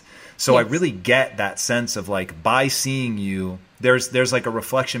exist. So yes. I really get that sense of, like, by seeing you, there's like a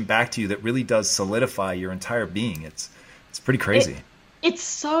reflection back to you that really does solidify your entire being. It's pretty crazy. It's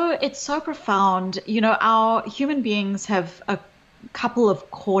so profound. Our human beings have a couple of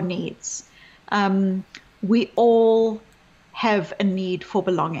core needs. We all have a need for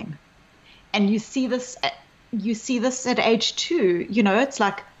belonging, and you see this at age 2. It's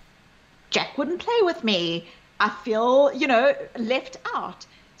like, Jack wouldn't play with me. I feel, left out.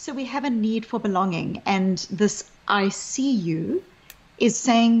 So we have a need for belonging, and this I see you is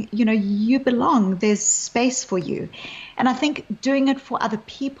saying, you belong, there's space for you. And I think doing it for other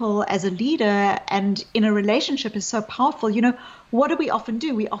people as a leader and in a relationship is so powerful. What do we often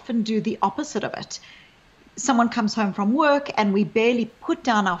do? We often do the opposite of it. Someone comes home from work and we barely put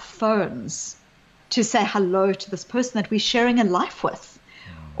down our phones to say hello to this person that we're sharing a life with.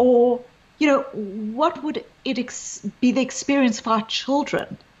 Or, what would it be the experience for our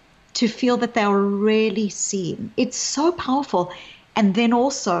children to feel that they are really seen? It's so powerful. And then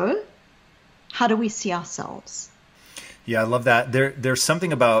also, how do we see ourselves? Yeah, I love that. There's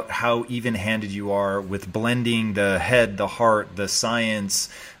something about how even-handed you are with blending the head, the heart, the science,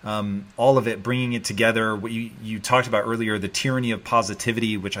 all of it, bringing it together. What you talked about earlier, the tyranny of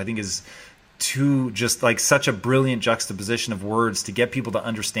positivity, which I think is just like such a brilliant juxtaposition of words to get people to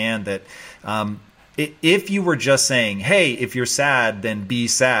understand that if you were just saying, hey, if you're sad, then be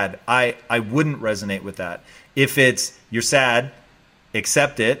sad, I wouldn't resonate with that. If it's you're sad,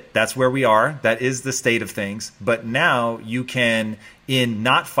 accept it. That's where we are. That is the state of things. But now you can, in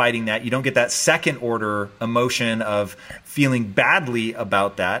not fighting that, you don't get that second order emotion of feeling badly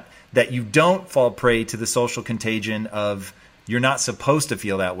about that you don't fall prey to the social contagion of you're not supposed to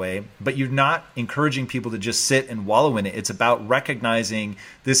feel that way, but you're not encouraging people to just sit and wallow in it. It's about recognizing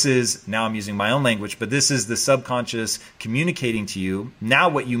this is, now I'm using my own language, but this is the subconscious communicating to you. Now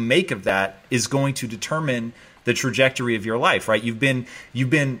what you make of that is going to determine the trajectory of your life, right? You've been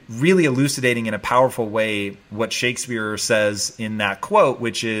really elucidating in a powerful way what Shakespeare says in that quote,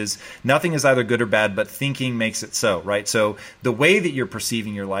 which is nothing is either good or bad, but thinking makes it so, right? So the way that you're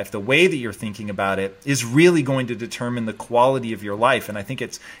perceiving your life, the way that you're thinking about it is really going to determine the quality of your life. And I think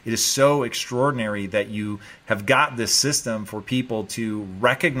it is so extraordinary that you have got this system for people to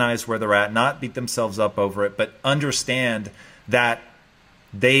recognize where they're at, not beat themselves up over it, but understand that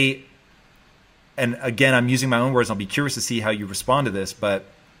and again, I'm using my own words, I'll be curious to see how you respond to this, but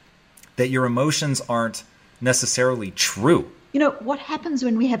that your emotions aren't necessarily true. What happens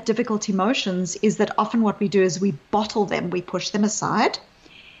when we have difficult emotions is that often what we do is we bottle them, we push them aside.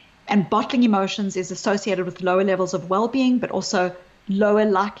 And bottling emotions is associated with lower levels of well-being, but also lower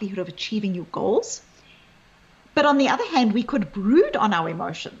likelihood of achieving your goals. But on the other hand, we could brood on our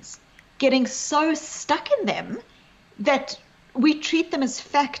emotions, getting so stuck in them that we treat them as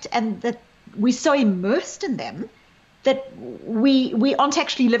fact, and that we're so immersed in them that we aren't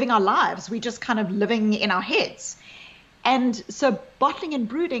actually living our lives. We're just kind of living in our heads. And so bottling and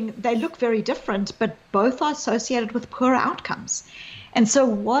brooding, they look very different, but both are associated with poor outcomes. And so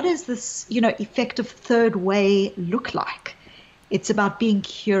what does this, effective third way look like? It's about being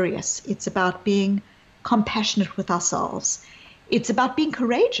curious. It's about being compassionate with ourselves. It's about being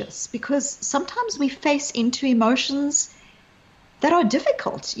courageous, because sometimes we face into emotions that are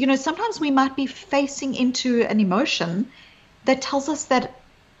difficult. You know, sometimes we might be facing into an emotion that tells us that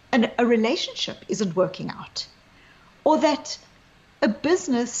a relationship isn't working out, or that a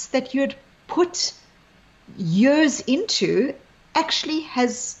business that you had put years into actually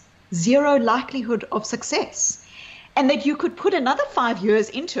has zero likelihood of success, and that you could put another 5 years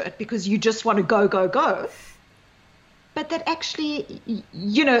into it because you just want to go, go, go. But that actually,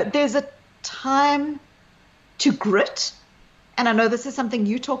 you know, there's a time to grit. And I know this is something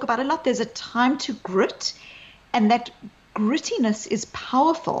you talk about a lot. There's a time to grit, and that grittiness is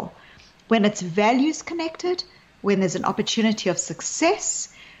powerful when it's values connected, when there's an opportunity of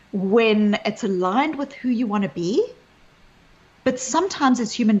success, when it's aligned with who you want to be. But sometimes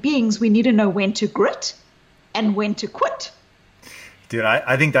as human beings, we need to know when to grit and when to quit. Dude,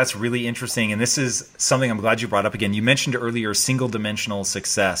 I think that's really interesting. And this is something I'm glad you brought up again. You mentioned earlier single-dimensional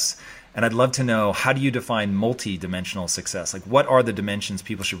success. And I'd love to know, how do you define multi-dimensional success? Like, what are the dimensions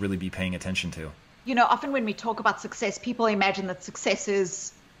people should really be paying attention to? You know, often when we talk about success, people imagine that success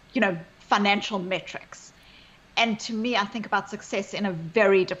is, you know, financial metrics. And to me, I think about success in a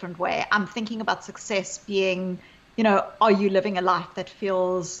very different way. I'm thinking about success being, you know, are you living a life that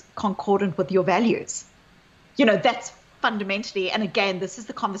feels concordant with your values? You know, that's fundamentally, and again, this is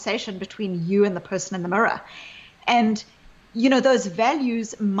the conversation between you and the person in the mirror. And, you know, those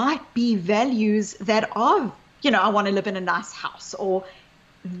values might be values that are, you know, I want to live in a nice house, or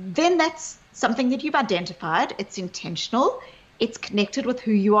then that's something that you've identified. It's intentional, it's connected with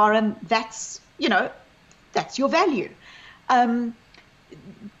who you are, and that's, you know, that's your value.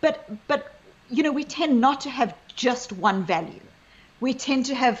 But you know, we tend not to have just one value. We tend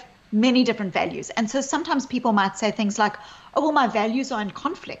to have many different values. And so sometimes people might say things like, oh, well, my values are in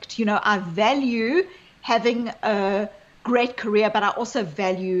conflict. You know, I value having a great career, but I also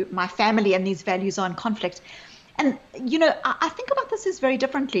value my family, and these values are in conflict. And, you know, I think about this as very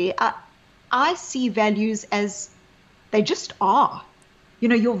differently. I see values as they just are. You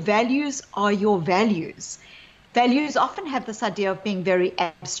know, your values are your values. Values often have this idea of being very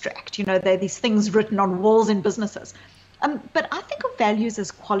abstract. You know, they're these things written on walls in businesses. But I think of values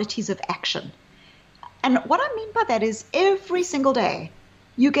as qualities of action. And what I mean by that is every single day,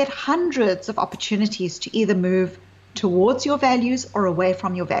 you get hundreds of opportunities to either move towards your values or away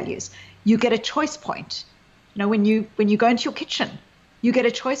from your values. You get a choice point. You know, when you go into your kitchen, you get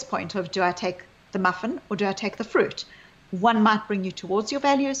a choice point of, do I take the muffin or do I take the fruit? One might bring you towards your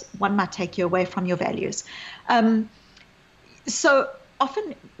values, one might take you away from your values. So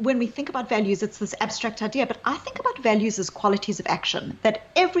often when we think about values, it's this abstract idea, but I think about values as qualities of action, that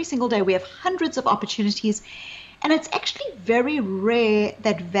every single day we have hundreds of opportunities, and it's actually very rare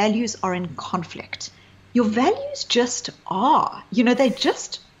that values are in conflict. Your values just are, you know, they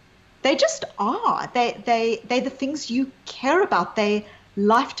just are. They're the things you care about. They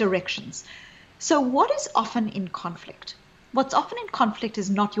life directions. So what is often in conflict? What's often in conflict is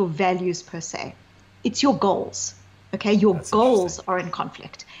not your values per se. It's your goals. Okay, your goals are in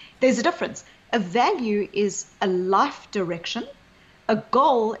conflict. There's a difference. A value is a life direction. A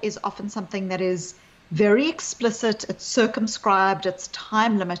goal is often something that is very explicit, it's circumscribed, it's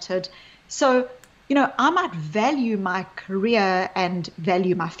time limited. So, you know, I might value my career and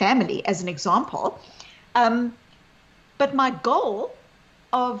value my family as an example. But my goal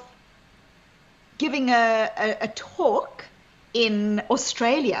of giving a talk in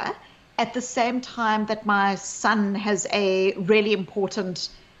Australia at the same time that my son has a really important,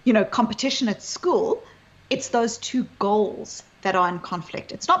 you know, competition at school, it's those two goals that are in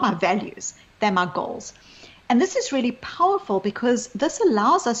conflict. It's not my values, they're my goals. And this is really powerful because this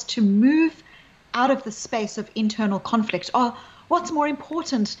allows us to move out of the space of internal conflict. Oh, what's more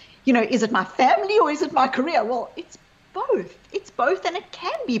important? You know, is it my family or is it my career? Well, it's both. It's both, and it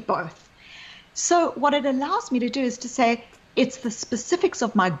can be both. So what it allows me to do is to say, it's the specifics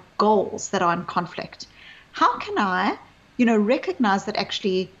of my goals that are in conflict. How can I, you know, recognize that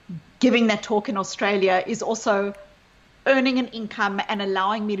actually giving that talk in Australia is also earning an income and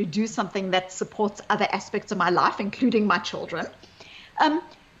allowing me to do something that supports other aspects of my life, including my children?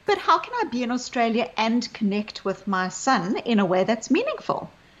 But how can I be in Australia and connect with my son in a way that's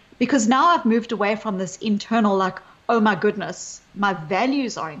meaningful? Because now I've moved away from this internal, like, oh my goodness, my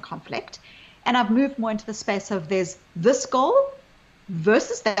values are in conflict. And I've moved more into the space of there's this goal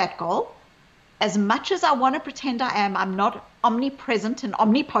versus that goal. As much as I want to pretend I am, I'm not omnipresent and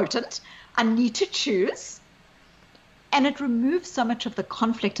omnipotent. I need to choose. And it removes so much of the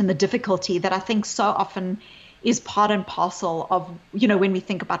conflict and the difficulty that I think so often is part and parcel of, when we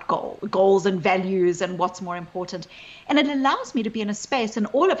think about goals and values and what's more important. And it allows me to be in a space, and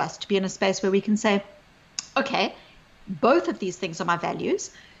all of us to be in a space where we can say, okay, both of these things are my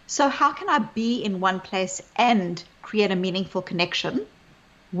values. So how can I be in one place and create a meaningful connection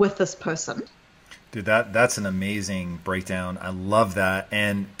with this person? Dude, that's an amazing breakdown. I love that.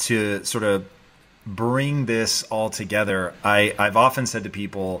 And to sort of bring this all together, I've often said to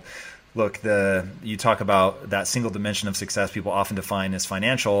people, look, you talk about that single dimension of success people often define as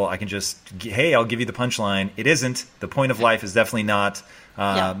financial. I can just, hey, I'll give you the punchline. It isn't. The point of life is definitely not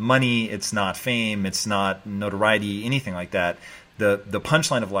money. It's not fame. It's not notoriety, anything like that. The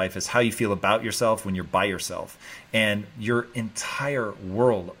punchline of life is how you feel about yourself when you're by yourself. And your entire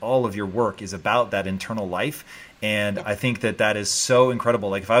world, all of your work is about that internal life. And I think that is so incredible.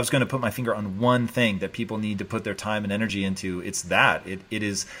 Like, if I was going to put my finger on one thing that people need to put their time and energy into, it's that. It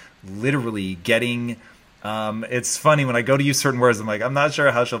is literally getting it's funny when I go to use certain words, I'm like, I'm not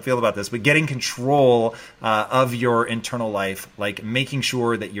sure how she'll feel about this, but getting control of your internal life, like making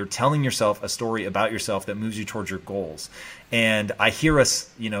sure that you're telling yourself a story about yourself that moves you towards your goals. And I hear us,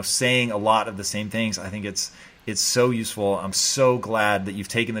 saying a lot of the same things. I think it's so useful. I'm so glad that you've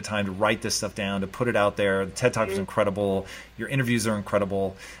taken the time to write this stuff down, to put it out there. The TED Talk is incredible. Your interviews are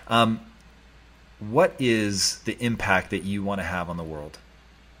incredible. What is the impact that you want to have on the world?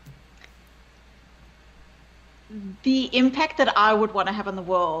 The impact that I would want to have on the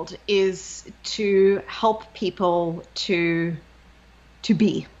world is to help people to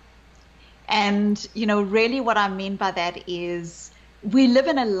be. And, really what I mean by that is we live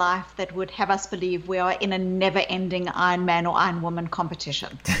in a life that would have us believe we are in a never-ending Iron Man or Iron Woman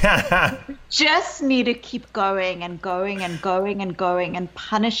competition. We just need to keep going and going and going and going and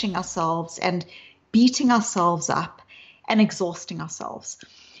punishing ourselves and beating ourselves up and exhausting ourselves.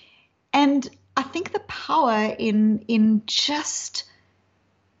 And I think the power in just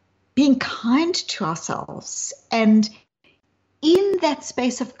being kind to ourselves, and in that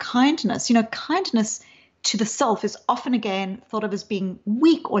space of kindness, kindness to the self is often again thought of as being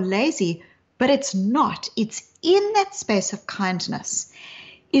weak or lazy, but it's not. It's in that space of kindness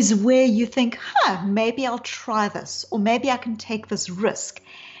is where you think, maybe I'll try this, or maybe I can take this risk.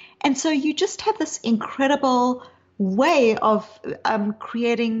 And so you just have this incredible way of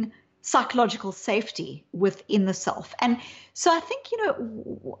creating psychological safety within the self. And so I think,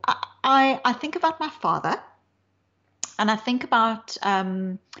 I think about my father, and I think about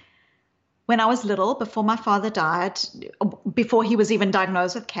when I was little, before my father died, before he was even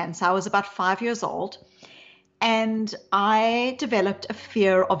diagnosed with cancer, I was about 5 years old, and I developed a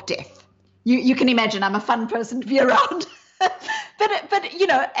fear of death. You can imagine I'm a fun person to be around. But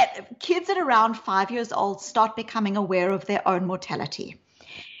kids at around 5 years old start becoming aware of their own mortality.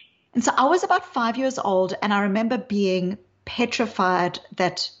 And so I was about 5 years old, and I remember being petrified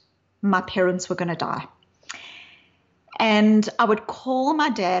that my parents were going to die. And I would call my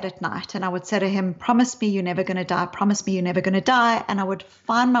dad at night, and I would say to him, promise me you're never going to die, promise me you're never going to die. And I would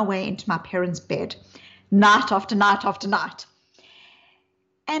find my way into my parents' bed night after night after night.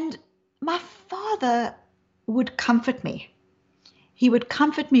 And my father would comfort me. He would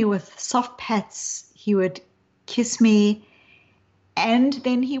comfort me with soft pats. He would kiss me. And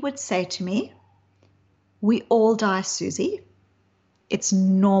then he would say to me, we all die, Susie. It's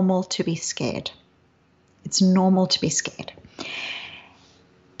normal to be scared. It's normal to be scared.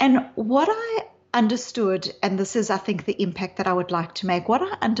 And what I understood, and this is, I think, the impact that I would like to make, what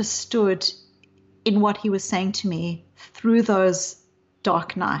I understood in what he was saying to me through those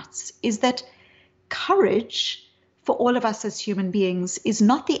dark nights is that courage for all of us as human beings is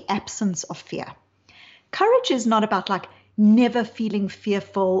not the absence of fear. Courage is not about never feeling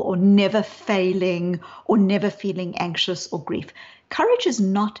fearful or never failing or never feeling anxious or grief. Courage is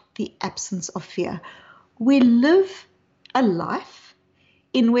not the absence of fear. We live a life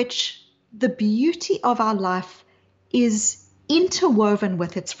in which the beauty of our life is interwoven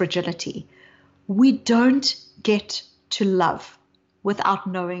with its fragility. We don't get to love without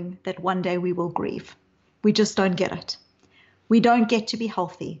knowing that one day we will grieve. We just don't get it. We don't get to be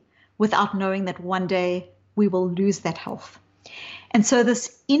healthy without knowing that one day we will lose that health. And so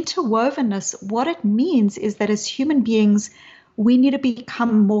this interwovenness, what it means is that as human beings, we need to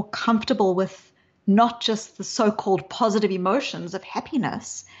become more comfortable with not just the so-called positive emotions of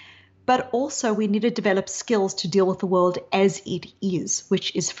happiness, but also we need to develop skills to deal with the world as it is,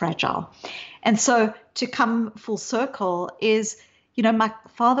 which is fragile. And so to come full circle is, my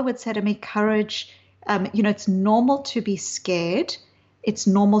father would say to me, courage, it's normal to be scared. It's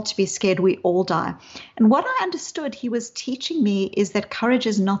normal to be scared. We all die. And what I understood he was teaching me is that courage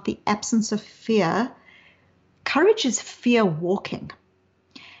is not the absence of fear. Courage is fear walking.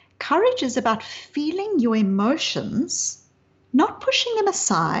 Courage is about feeling your emotions, not pushing them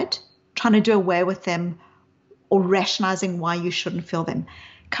aside, trying to do away with them, or rationalizing why you shouldn't feel them.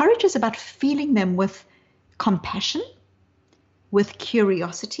 Courage is about feeling them with compassion, with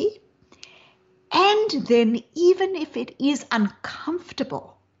curiosity, and then even if it is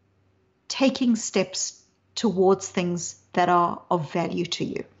uncomfortable, taking steps towards things that are of value to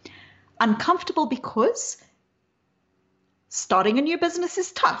you. Uncomfortable because starting a new business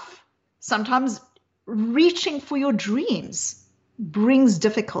is tough. Sometimes reaching for your dreams brings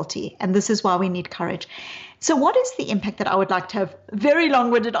difficulty, and this is why we need courage. So what is the impact that I would like to have? Very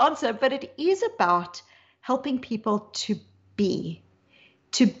long-winded answer, but it is about helping people to be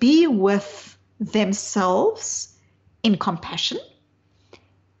with themselves in compassion,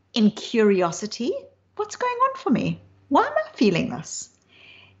 in curiosity. What's going on for me? Why am I feeling this?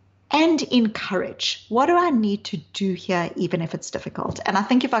 And in courage. What do I need to do here, even if it's difficult? And I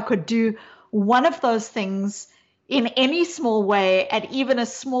think if I could do one of those things in any small way, at even a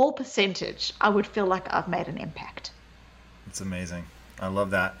small percentage, I would feel like I've made an impact. It's amazing. I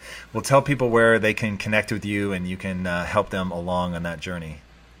love that. Well, tell people where they can connect with you and you can help them along on that journey.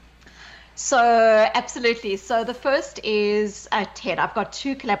 So absolutely. So the first is TED. I've got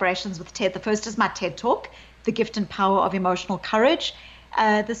 2 collaborations with TED. The first is my TED Talk, The Gift and Power of Emotional Courage.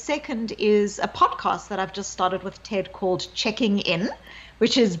 The second is a podcast that I've just started with TED called Checking In,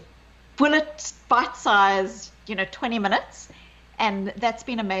 which is bullet bite-sized, 20 minutes. And that's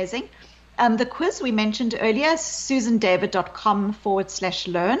been amazing. The quiz we mentioned earlier,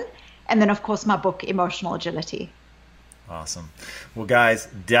 susandavid.com/learn. And then, of course, my book, Emotional Agility. Awesome. Well, guys,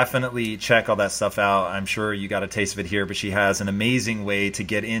 definitely check all that stuff out. I'm sure you got a taste of it here, but she has an amazing way to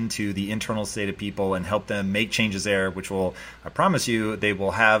get into the internal state of people and help them make changes there, which will, I promise you, they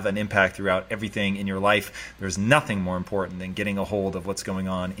will have an impact throughout everything in your life. There's nothing more important than getting a hold of what's going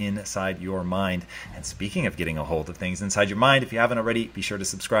on inside your mind. And speaking of getting a hold of things inside your mind, if you haven't already, be sure to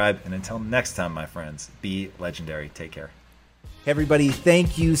subscribe. And until next time, my friends, be legendary. Take care. Hey everybody,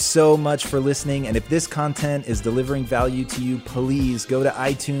 thank you so much for listening. And if this content is delivering value to you, please go to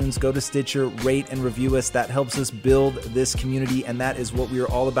iTunes, go to Stitcher, rate and review us. That helps us build this community. And that is what we are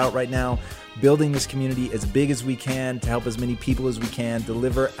all about right now. Building this community as big as we can to help as many people as we can,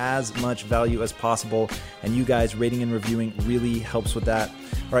 deliver as much value as possible. And you guys rating and reviewing really helps with that.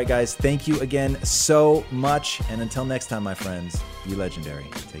 All right, guys, thank you again so much. And until next time, my friends, be legendary.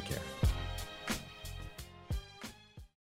 Take care.